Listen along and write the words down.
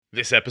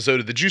This episode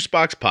of the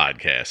Juicebox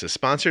Podcast is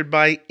sponsored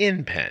by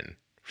InPen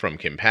from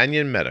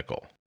Companion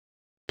Medical.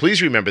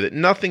 Please remember that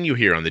nothing you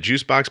hear on the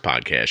Juicebox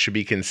Podcast should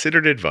be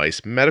considered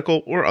advice,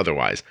 medical or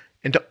otherwise,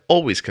 and to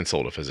always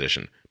consult a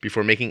physician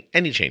before making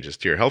any changes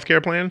to your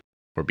healthcare plan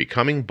or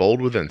becoming bold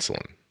with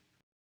insulin.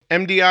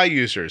 MDI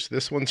users,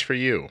 this one's for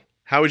you.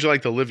 How would you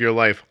like to live your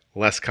life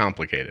less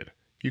complicated?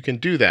 You can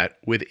do that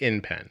with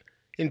InPen.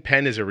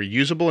 InPen is a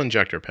reusable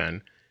injector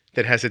pen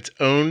that has its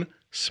own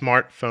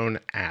smartphone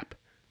app.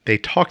 They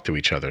talk to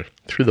each other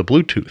through the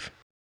Bluetooth.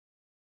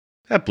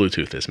 That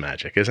Bluetooth is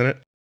magic, isn't it?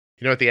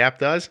 You know what the app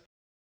does?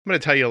 I'm going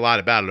to tell you a lot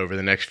about it over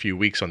the next few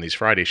weeks on these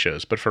Friday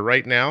shows, but for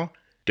right now,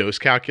 dose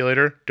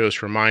calculator,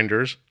 dose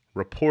reminders,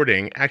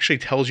 reporting actually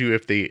tells you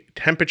if the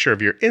temperature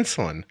of your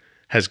insulin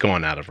has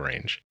gone out of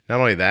range. Not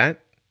only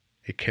that,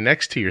 it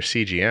connects to your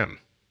CGM.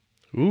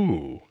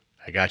 Ooh,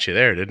 I got you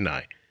there, didn't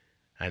I?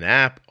 An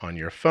app on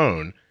your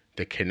phone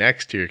that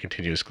connects to your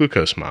continuous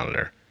glucose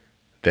monitor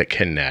that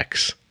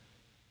connects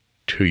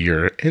to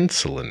your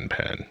insulin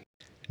pen.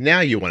 Now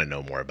you want to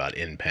know more about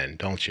InPen,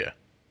 don't you?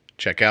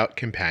 Check out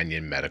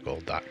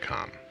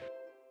companionmedical.com.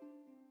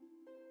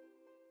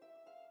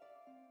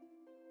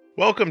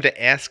 Welcome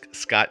to Ask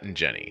Scott and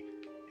Jenny.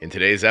 In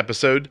today's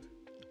episode,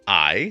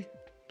 I,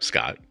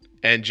 Scott,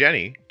 and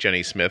Jenny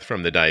Smith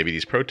from the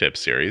Diabetes Pro Tips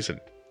series and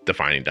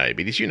Defining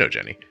Diabetes. You know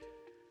Jenny.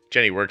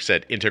 Jenny works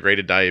at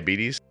Integrated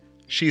Diabetes.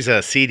 She's a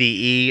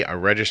CDE, a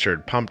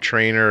registered pump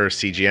trainer,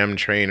 CGM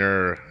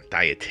trainer,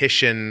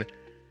 dietitian.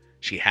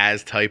 She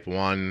has type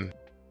 1.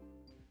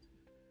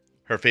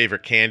 Her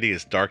favorite candy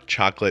is dark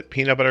chocolate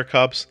peanut butter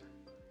cups.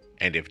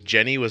 And if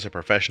Jenny was a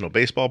professional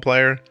baseball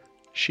player,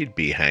 she'd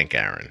be Hank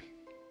Aaron.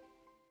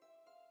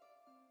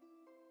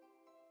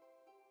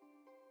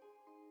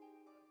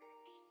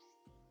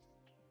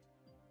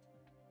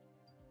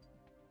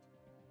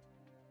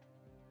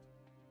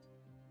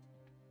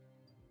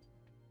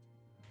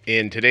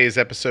 In today's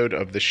episode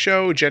of the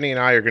show, Jenny and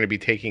I are going to be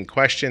taking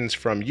questions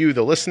from you,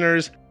 the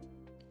listeners.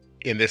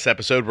 In this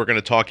episode, we're going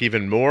to talk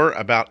even more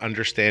about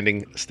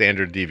understanding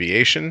standard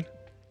deviation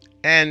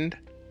and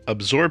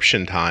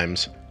absorption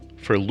times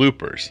for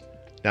loopers.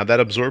 Now, that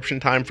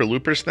absorption time for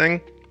loopers thing,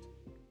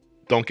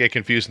 don't get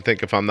confused and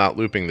think if I'm not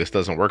looping, this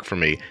doesn't work for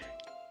me.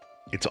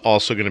 It's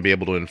also going to be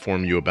able to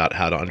inform you about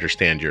how to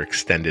understand your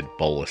extended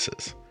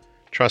boluses.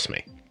 Trust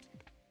me,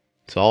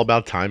 it's all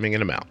about timing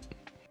and amount.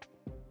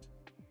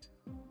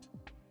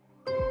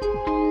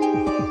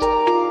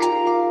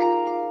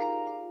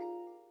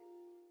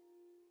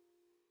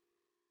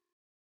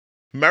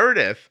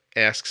 Meredith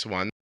asks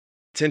one.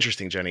 It's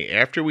interesting, Jenny.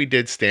 After we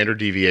did standard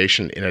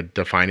deviation in a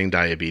Defining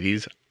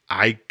Diabetes,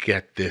 I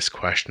get this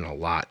question a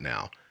lot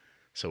now.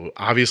 So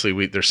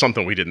obviously there's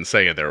something we didn't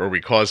say in there, or we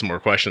caused more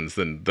questions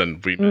than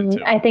we meant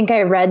to. I think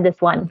I read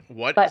this one.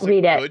 What is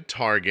a good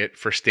target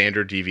for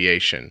standard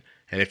deviation?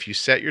 And if you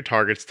set your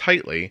targets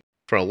tightly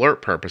for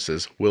alert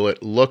purposes, will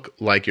it look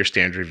like your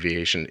standard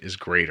deviation is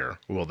greater?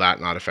 Will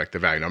that not affect the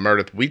value? Now,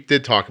 Meredith, we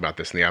did talk about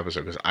this in the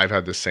episode because I've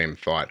had the same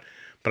thought.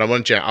 But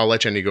I'll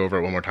let Jenny go over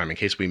it one more time in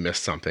case we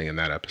missed something in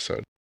that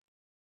episode.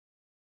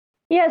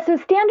 Yeah, so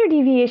standard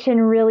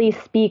deviation really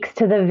speaks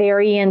to the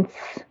variance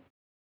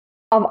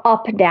of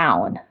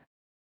up-down.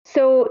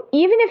 So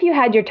even if you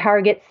had your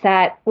target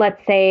set,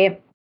 let's say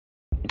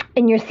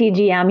in your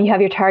CGM, you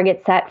have your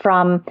target set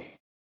from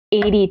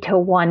 80 to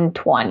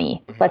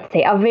 120, let's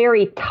say, a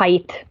very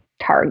tight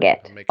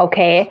target,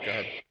 okay?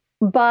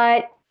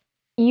 But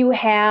you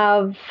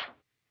have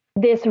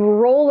this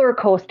roller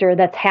coaster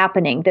that's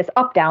happening, this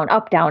up, down,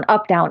 up, down,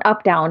 up, down,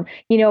 up, down,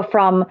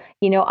 from,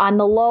 on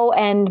the low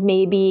end,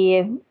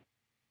 maybe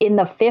in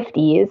the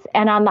 50s,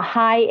 and on the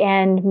high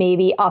end,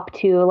 maybe up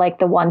to like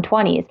the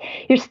 120s.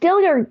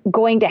 You're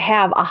going to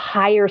have a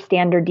higher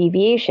standard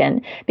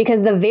deviation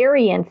because the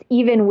variance,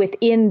 even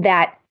within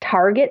that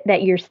target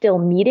that you're still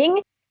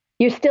meeting,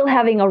 you're still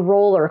having a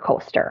roller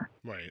coaster.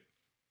 Right.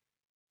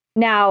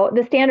 Now,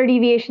 the standard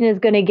deviation is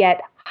going to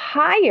get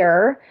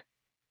higher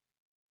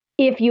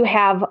if you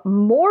have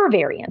more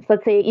variance.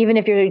 Let's say even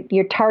if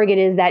your target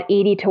is that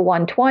 80 to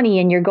 120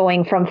 and you're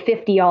going from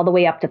 50 all the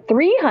way up to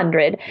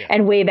 300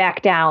 and way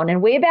back down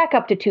and way back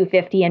up to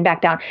 250 and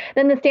back down,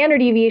 then the standard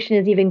deviation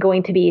is even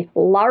going to be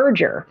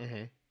larger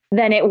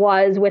than it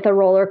was with a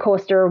roller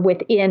coaster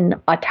within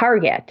a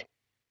target.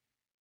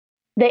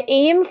 The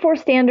aim for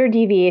standard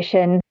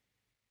deviation,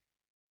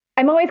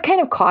 I'm always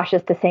kind of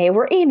cautious to say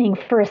we're aiming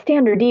for a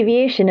standard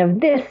deviation of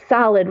this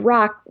solid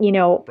rock,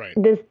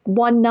 this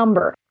one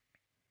number.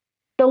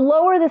 The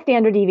lower the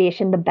standard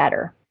deviation, the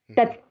better.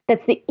 That's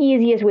the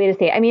easiest way to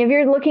say it. I mean, if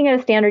you're looking at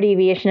a standard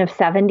deviation of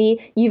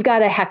 70, you've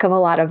got a heck of a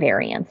lot of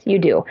variance. You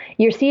do.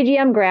 Your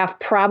CGM graph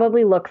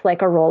probably looks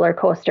like a roller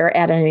coaster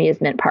at an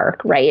amusement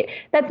park, right?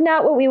 That's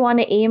not what we want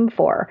to aim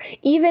for.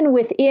 Even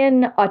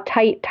within a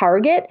tight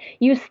target,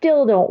 you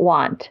still don't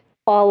want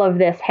all of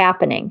this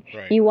happening.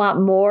 Right. You want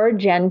more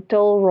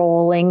gentle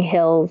rolling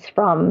hills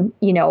from,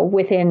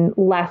 within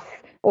less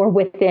or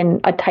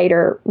within a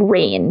tighter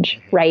range,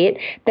 right?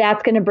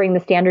 That's going to bring the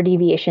standard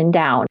deviation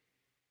down.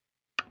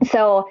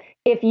 So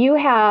if you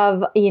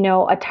have,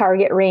 a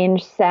target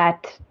range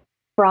set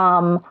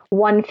from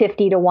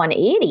 150 to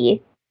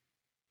 180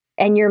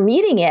 and you're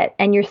meeting it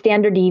and your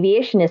standard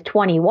deviation is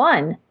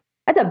 21,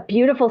 that's a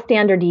beautiful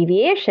standard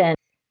deviation,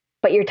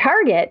 but your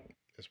target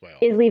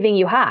is leaving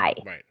you high.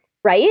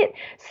 Right?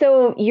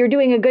 So you're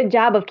doing a good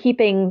job of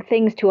keeping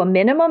things to a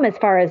minimum as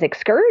far as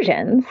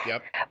excursions,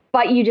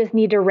 but you just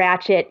need to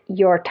ratchet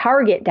your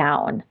target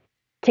down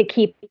to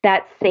keep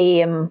that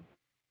same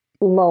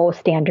low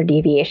standard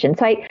deviation.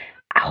 So I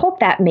hope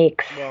that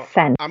makes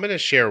sense. I'm going to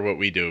share what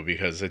we do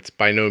because it's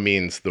by no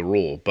means the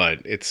rule, but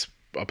it's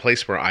a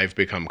place where I've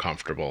become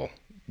comfortable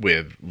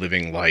with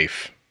living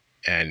life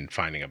and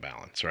finding a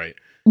balance, right?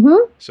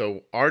 Mm-hmm.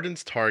 So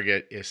Arden's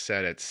target is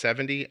set at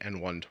 70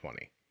 and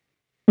 120.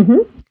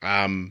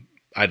 Mm-hmm.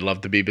 I'd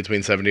love to be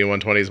between 70 and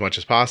 120 as much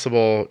as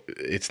possible.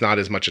 It's not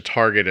as much a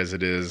target as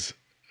it is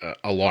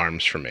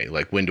alarms for me.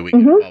 Like, when do we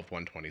get above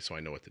 120 so I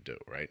know what to do,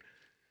 right?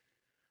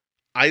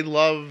 I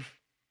love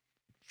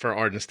for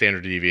Arden's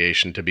standard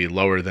deviation to be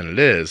lower than it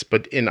is,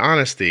 but in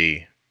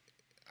honesty,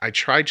 I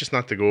try just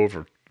not to go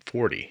over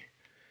 40.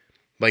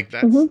 Like,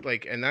 that's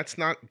and that's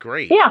not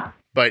great. Yeah.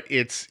 But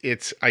it's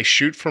I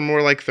shoot for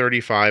more like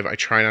 35. I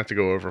try not to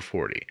go over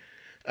 40.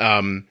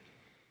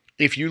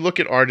 If you look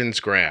at Arden's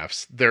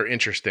graphs, they're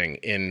interesting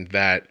in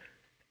that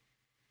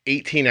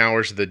 18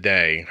 hours of the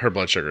day, her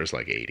blood sugar is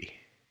like 80,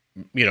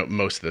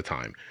 most of the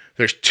time.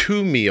 There's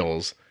 2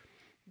 meals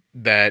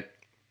that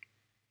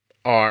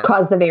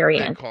cause the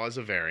variance. Cause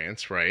a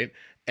variance, right?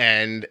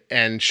 And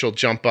she'll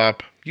jump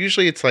up.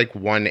 Usually it's like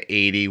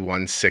 180,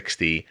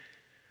 160.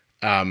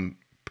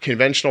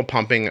 Conventional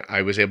pumping,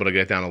 I was able to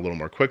get down a little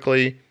more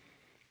quickly.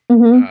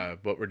 Mm-hmm.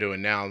 What we're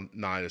doing now,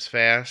 not as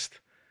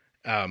fast.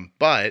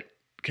 But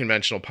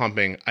conventional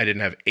pumping, I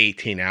didn't have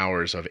 18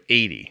 hours of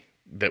 80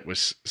 that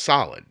was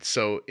solid.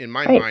 So in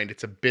my mind,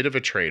 it's a bit of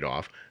a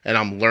trade-off, and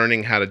I'm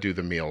learning how to do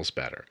the meals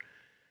better.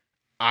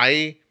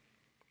 I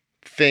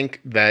think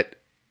that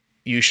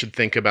you should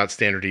think about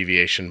standard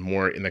deviation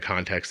more in the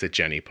context that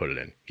Jenny put it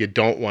in. You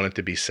don't want it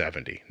to be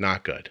 70.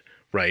 Not good,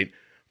 right?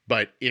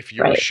 But if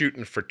you're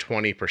shooting for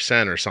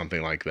 20% or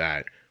something like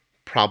that,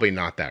 probably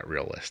not that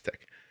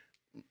realistic.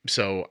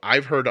 So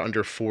I've heard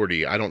under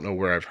 40. I don't know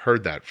where I've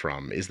heard that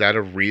from. Is that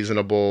a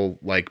reasonable,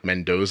 like,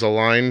 Mendoza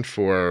line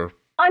for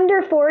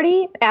under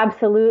 40?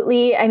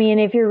 Absolutely. I mean,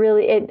 if you're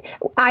really,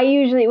 I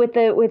usually with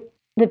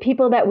the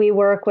people that we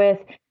work with,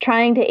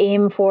 trying to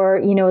aim for,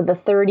 the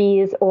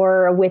 30s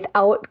or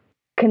without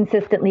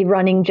consistently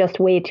running just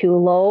way too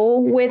low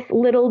with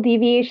little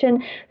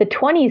deviation. The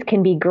 20s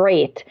can be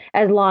great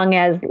as long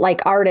as, like,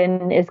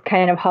 Arden is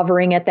kind of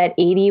hovering at that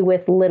 80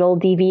 with little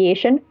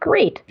deviation.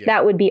 Great. Yeah.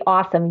 That would be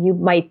awesome. You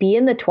might be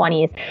in the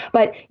 20s,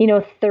 but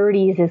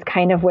 30s is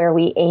kind of where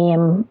we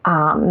aim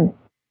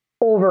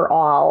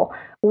overall,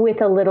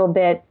 with a little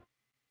bit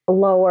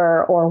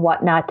lower or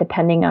whatnot,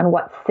 depending on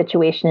what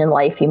situation in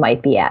life you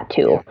might be at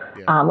too.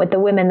 Yeah. With the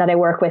women that I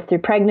work with through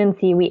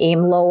pregnancy, we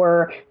aim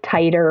lower,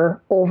 tighter,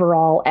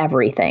 overall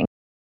everything.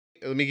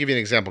 Let me give you an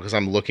example, because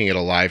I'm looking at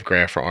a live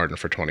graph for Arden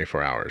for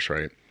 24 hours,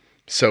 right?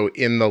 So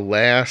in the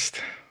last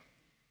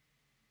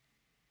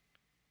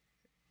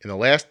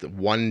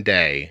 1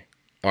 day,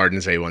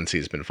 Arden's A1C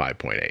has been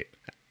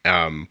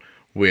 5.8,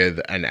 with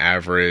an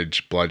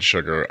average blood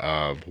sugar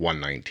of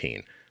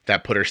 119.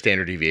 That put her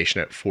standard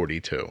deviation at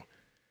 42.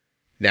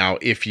 Now,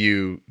 if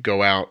you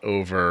go out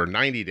over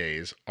 90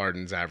 days,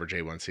 Arden's average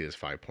A1C is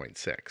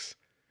 5.6.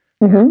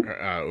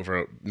 Mm-hmm.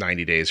 Over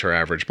 90 days, her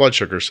average blood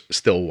sugar is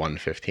still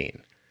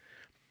 115.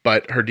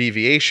 But her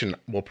deviation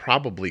will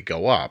probably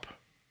go up.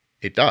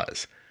 It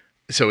does.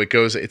 So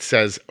it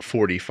says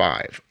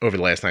 45 over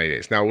the last 90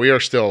 days. Now, we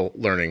are still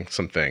learning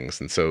some things,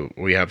 and so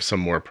we have some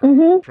more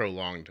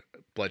prolonged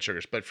blood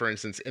sugars. But for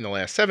instance, in the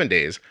last 7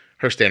 days,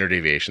 her standard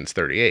deviation is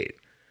 38.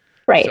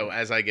 Right. So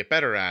as I get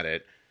better at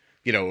it,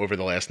 over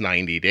the last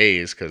 90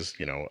 days, because,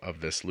 of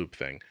this loop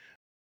thing,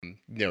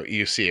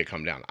 you see it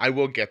come down. I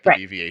will get the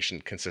deviation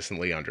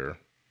consistently under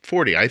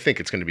 40. I think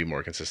it's going to be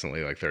more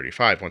consistently like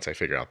 35 once I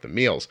figure out the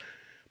meals.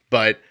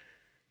 But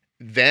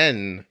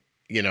then,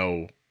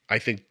 I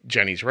think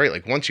Jenny's right.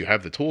 Like, once you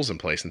have the tools in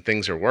place and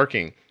things are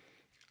working,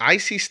 I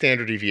see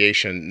standard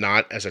deviation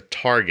not as a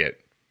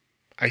target.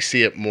 I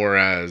see it more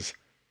as,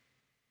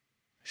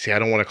 I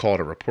don't want to call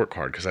it a report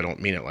card because I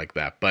don't mean it like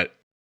that, but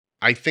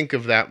I think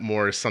of that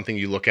more as something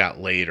you look at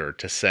later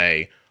to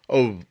say,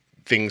 oh,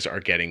 things are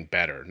getting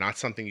better, not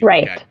something you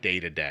look at day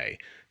to day.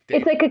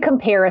 It's like a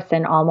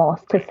comparison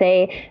almost to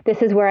say,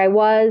 this is where I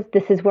was,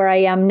 this is where I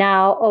am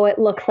now. Oh, it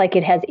looks like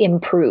it has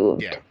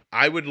improved. Yeah.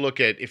 I would look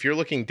at, if you're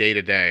looking day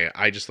to day,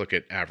 I just look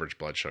at average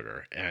blood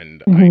sugar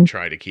and I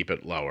try to keep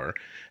it lower.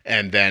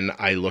 And then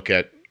I look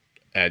at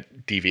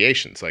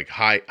deviations, like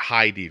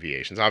high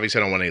deviations. Obviously,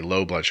 I don't want any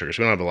low blood sugars.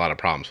 We don't have a lot of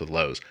problems with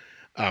lows.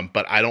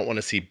 But I don't want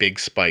to see big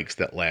spikes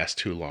that last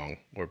too long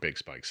or big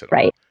spikes at all.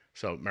 Right.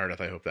 So, Meredith,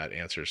 I hope that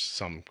answers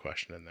some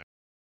question in there.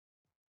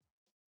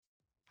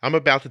 I'm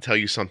about to tell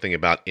you something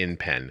about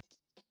InPen,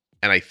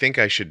 and I think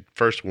I should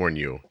first warn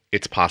you,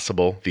 it's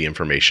possible the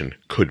information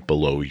could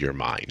blow your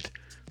mind.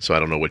 So I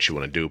don't know what you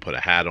want to do, put a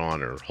hat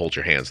on or hold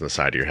your hands on the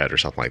side of your head or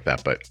something like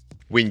that. But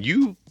when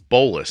you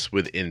bolus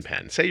with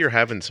InPen, say you're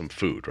having some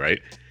food, right?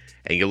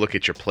 And you look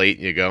at your plate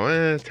and you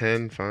go,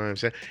 10, 5,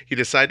 7. You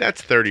decide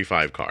that's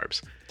 35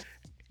 carbs.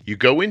 You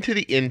go into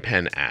the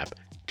InPen app,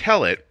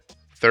 tell it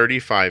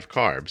 35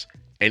 carbs,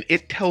 and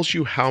it tells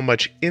you how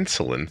much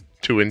insulin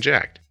to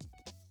inject,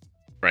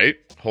 right?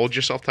 Hold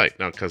yourself tight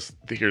now, because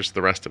here's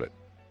the rest of it.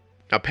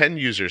 Now, pen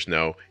users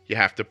know you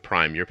have to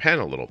prime your pen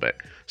a little bit.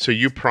 So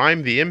you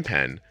prime the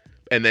InPen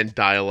and then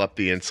dial up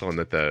the insulin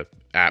that the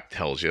app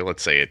tells you.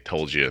 Let's say it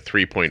told you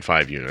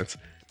 3.5 units.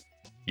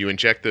 You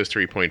inject those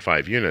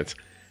 3.5 units.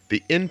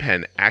 The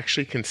InPen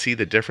actually can see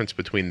the difference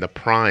between the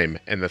prime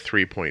and the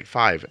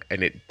 3.5,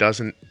 and it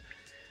doesn't.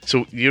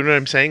 So you know what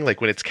I'm saying?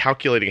 Like when it's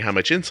calculating how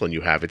much insulin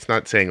you have, it's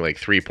not saying like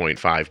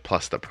 3.5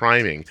 plus the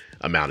priming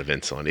amount of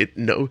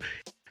insulin.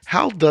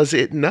 How does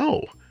it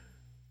know?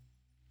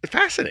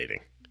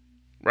 Fascinating.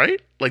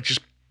 Right? Like just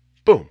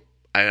boom.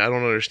 I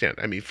don't understand.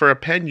 I mean, for a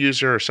pen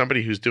user or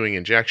somebody who's doing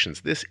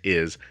injections, this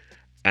is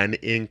an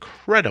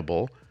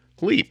incredible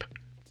leap.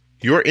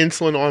 Your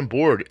insulin on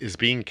board is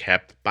being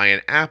kept by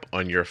an app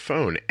on your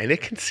phone, and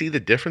it can see the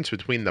difference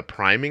between the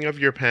priming of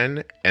your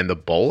pen and the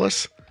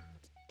bolus.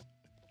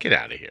 Get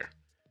out of here.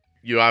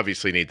 You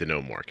obviously need to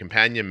know more.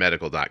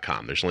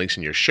 CompanionMedical.com. There's links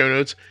in your show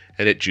notes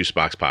and at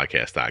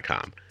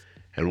JuiceBoxPodcast.com.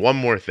 And one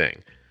more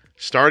thing.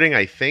 Starting,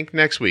 I think,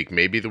 next week,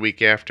 maybe the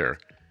week after,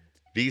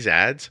 these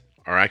ads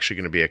are actually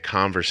going to be a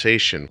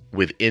conversation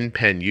with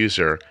InPen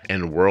user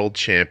and world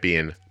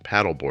champion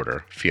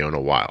paddleboarder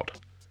Fiona Wild.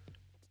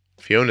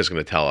 Fiona's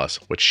going to tell us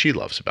what she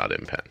loves about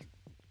InPen.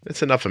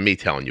 It's enough of me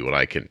telling you what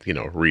I can,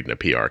 read in a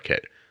PR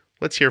kit.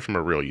 Let's hear from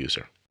a real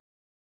user.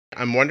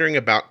 I'm wondering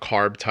about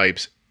carb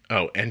types,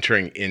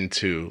 entering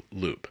into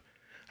Loop.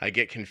 I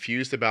get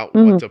confused about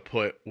what to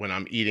put when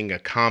I'm eating a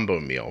combo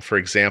meal. For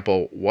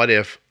example, what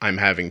if I'm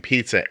having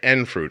pizza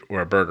and fruit,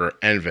 or a burger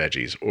and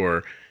veggies,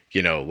 or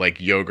like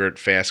yogurt,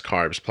 fast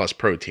carbs plus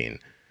protein.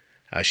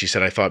 She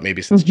said, I thought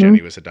maybe since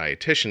Jenny was a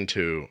dietitian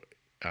too,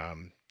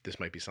 this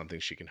might be something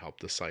she can help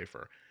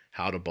decipher,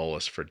 how to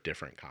bolus for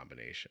different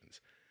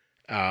combinations.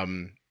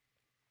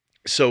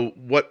 So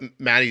what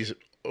Maddie's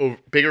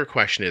bigger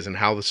question is, and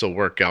how this will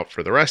work out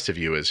for the rest of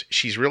you, is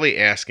she's really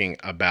asking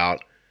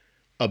about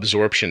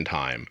absorption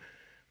time,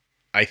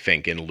 I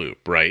think, in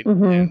Loop, right?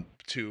 And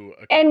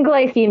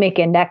glycemic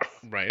index,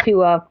 right,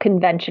 to a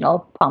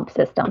conventional pump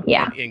system.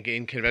 Yeah.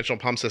 In conventional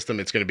pump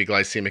system, it's going to be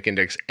glycemic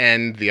index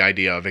and the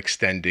idea of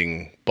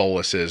extending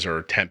boluses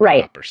or temp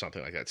up or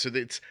something like that. So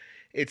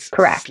it's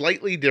correct.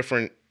 Slightly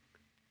different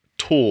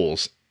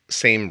tools,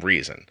 same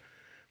reason.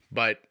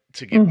 But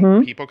to give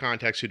people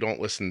context who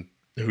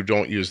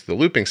don't use the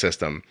looping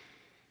system,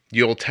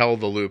 you'll tell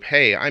the Loop,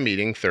 hey, I'm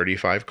eating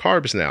 35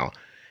 carbs now.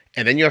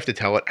 And then you have to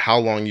tell it how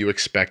long you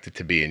expect it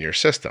to be in your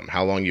system,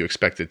 how long you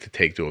expect it to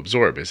take to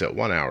absorb. Is it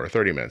 1 hour,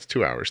 30 minutes,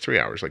 2 hours, 3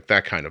 hours, like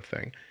that kind of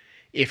thing.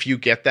 If you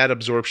get that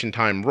absorption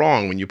time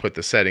wrong when you put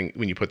the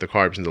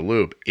carbs in the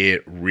Loop,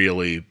 it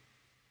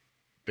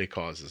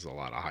causes a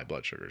lot of high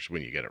blood sugars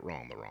when you get it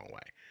wrong the wrong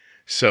way.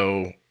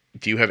 So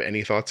do you have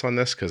any thoughts on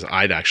this? Because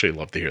I'd actually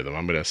love to hear them.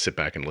 I'm going to sit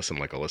back and listen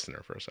like a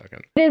listener for a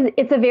second.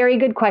 It's a very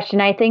good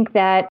question. I think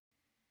that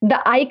the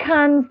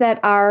icons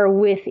that are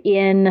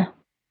within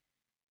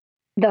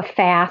the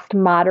fast,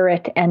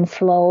 moderate, and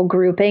slow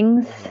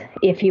groupings,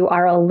 if you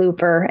are a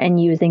looper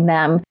and using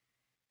them,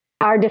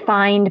 are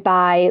defined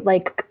by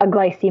like a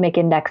glycemic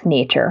index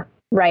nature,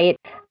 right?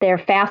 Their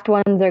fast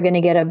ones are going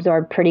to get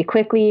absorbed pretty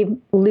quickly.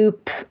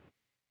 Loop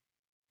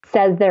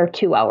says they're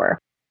 2 hour.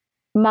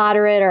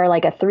 Moderate are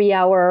like a 3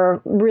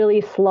 hour.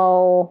 Really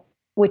slow,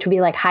 which would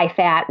be like high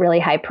fat, really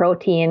high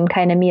protein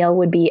kind of meal,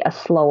 would be a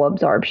slow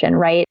absorption,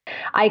 right?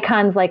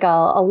 Icons like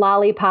a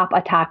lollipop,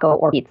 a taco,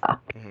 or pizza.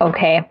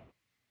 Okay.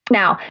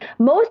 Now,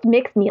 most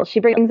mixed meals, she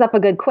brings up a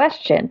good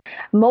question.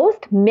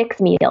 Most mixed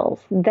meals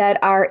that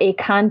are a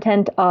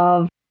content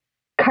of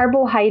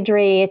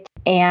carbohydrate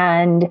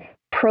and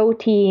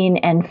protein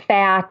and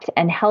fat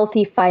and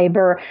healthy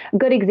fiber, a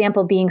good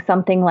example being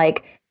something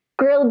like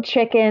grilled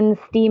chicken,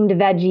 steamed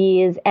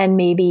veggies, and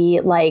maybe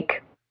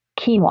like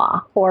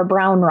quinoa or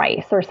brown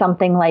rice or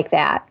something like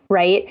that,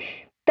 right?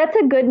 That's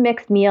a good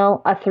mixed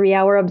meal. A 3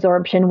 hour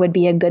absorption would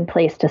be a good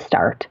place to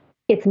start.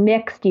 It's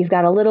mixed. You've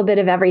got a little bit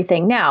of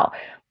everything. Now,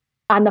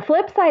 on the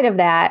flip side of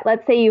that,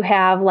 let's say you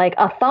have like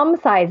a thumb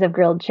size of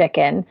grilled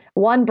chicken,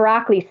 one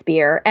broccoli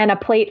spear, and a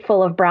plate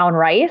full of brown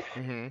rice.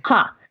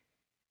 Absorption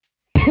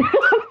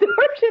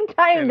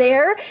time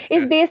there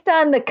is based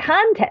on the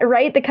content,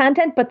 right? The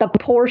content, but the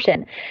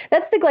portion.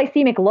 That's the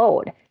glycemic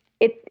load.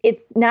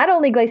 It's not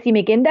only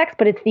glycemic index,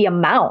 but it's the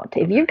amount.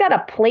 If you've got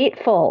a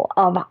plate full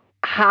of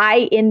high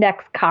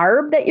index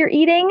carb that you're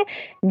eating,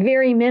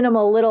 very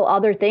minimal little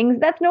other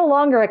things, that's no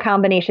longer a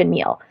combination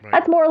meal. Right.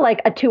 That's more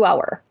like a 2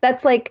 hour.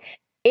 That's like,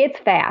 it's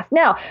fast.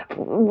 Now,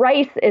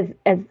 rice is,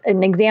 as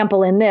an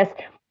example in this,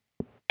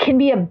 can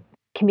be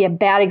a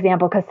bad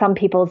example because some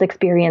people's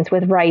experience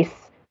with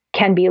rice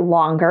can be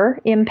longer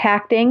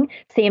impacting.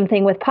 Same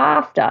thing with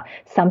pasta.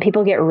 Some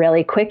people get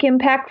really quick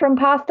impact from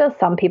pasta.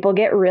 Some people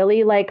get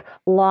really like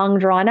long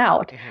drawn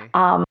out.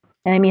 And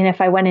I mean,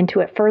 if I went into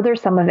it further,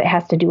 some of it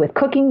has to do with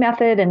cooking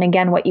method and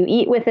again, what you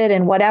eat with it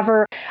and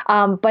whatever.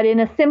 But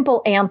in a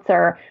simple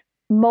answer,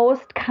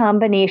 most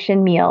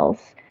combination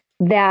meals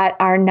that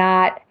are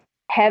not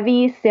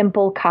heavy,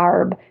 simple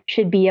carb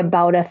should be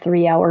about a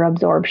 3-hour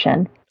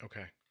absorption.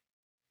 Okay.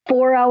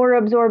 4-hour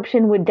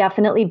absorption would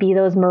definitely be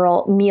those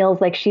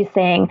meals like she's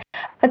saying.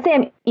 Let's say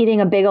I'm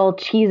eating a big old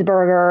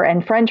cheeseburger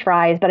and French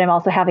fries, but I'm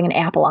also having an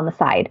apple on the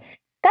side.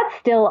 That's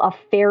still a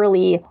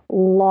fairly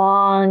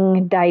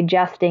long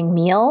digesting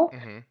meal.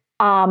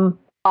 A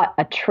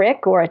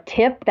trick or a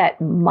tip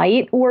that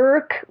might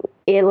work,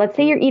 let's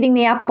say you're eating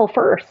the apple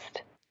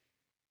first.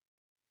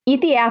 Eat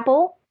the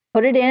apple,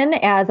 put it in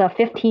as a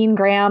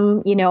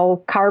 15-gram,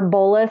 carb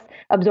bolus,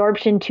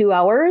 absorption 2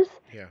 hours.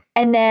 Yeah.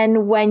 And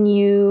then when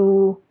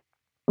you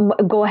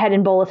go ahead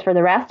and bolus for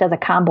the rest as a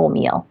combo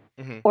meal.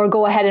 Or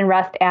go ahead and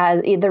rest as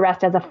a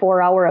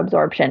 4-hour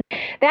absorption.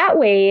 That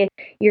way,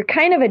 you're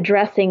kind of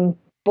addressing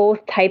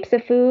both types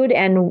of food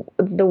and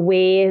the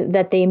way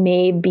that they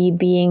may be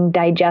being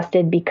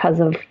digested because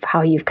of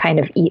how you've kind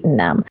of eaten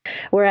them.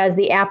 Whereas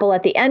the apple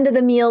at the end of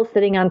the meal,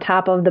 sitting on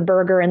top of the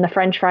burger and the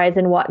French fries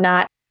and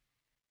whatnot,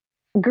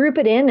 group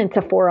it in. It's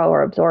a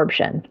 4-hour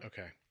absorption.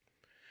 Okay.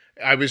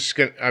 I was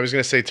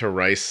gonna say to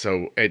rice.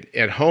 So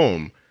at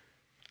home,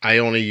 I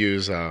only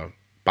use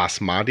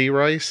basmati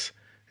rice.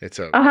 It's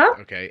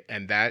okay,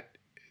 and that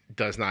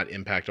does not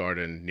impact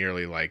Arden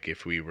nearly like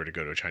if we were to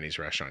go to a Chinese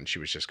restaurant. She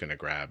was just going to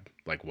grab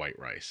like white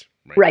rice.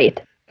 Right.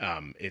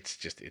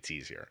 It's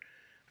easier.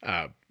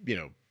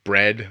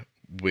 Bread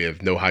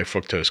with no high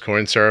fructose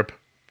corn syrup,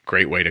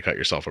 great way to cut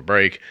yourself a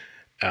break.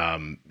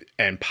 And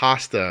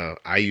pasta,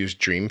 I use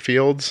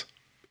Dreamfields,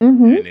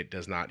 and it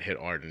does not hit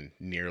Arden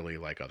nearly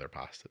like other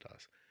pasta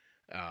does,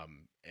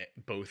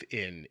 both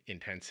in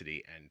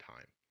intensity and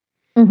time.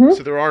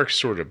 So there are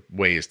sort of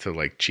ways to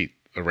like cheat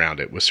around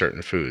it with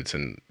certain foods.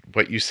 And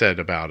what you said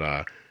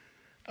about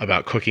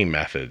cooking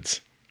methods,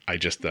 I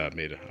just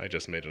made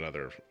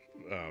another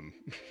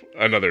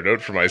another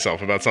note for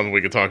myself about something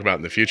we could talk about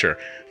in the future,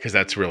 because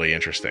that's really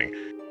interesting.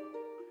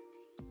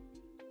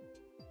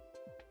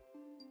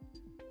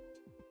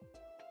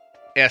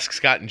 Ask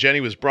Scott and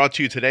Jenny was brought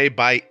to you today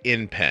by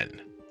InPen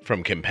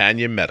from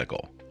Companion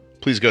Medical.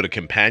 Please go to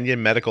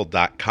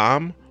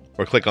companionmedical.com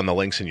or click on the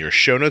links in your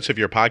show notes of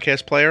your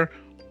podcast player,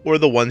 or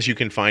the ones you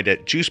can find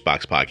at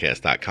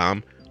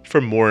juiceboxpodcast.com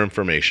for more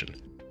information.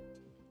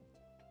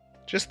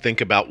 Just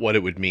think about what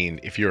it would mean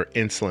if your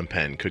insulin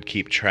pen could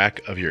keep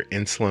track of your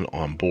insulin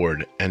on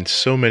board and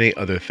so many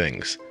other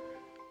things.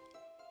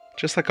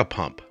 Just like a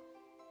pump.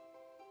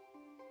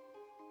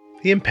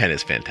 The InPen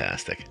is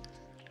fantastic.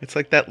 It's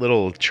like that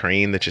little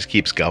train that just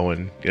keeps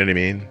going. You know what I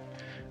mean?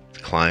 It's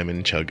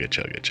climbing, chugga,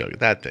 chugga, chugga.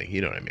 That thing,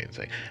 you know what I mean? It's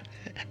like,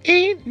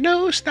 ain't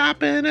no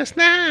stopping us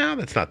now.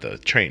 That's not the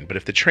train, but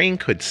if the train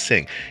could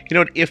sing, you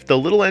know what? If the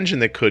little engine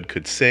that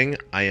could sing,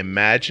 I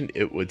imagine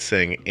it would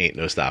sing Ain't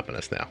No Stopping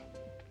Us Now.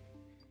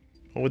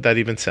 What would that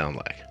even sound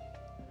like?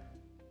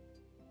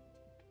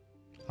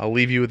 I'll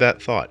leave you with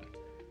that thought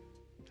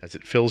as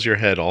it fills your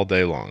head all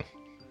day long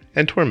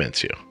and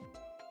torments you.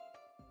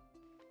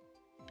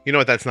 You know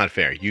what? That's not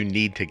fair. You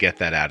need to get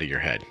that out of your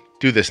head.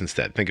 Do this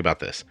instead. Think about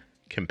this.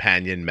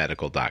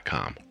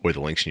 companionmedical.com or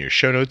the links in your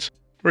show notes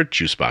or at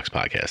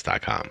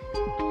juiceboxpodcast.com.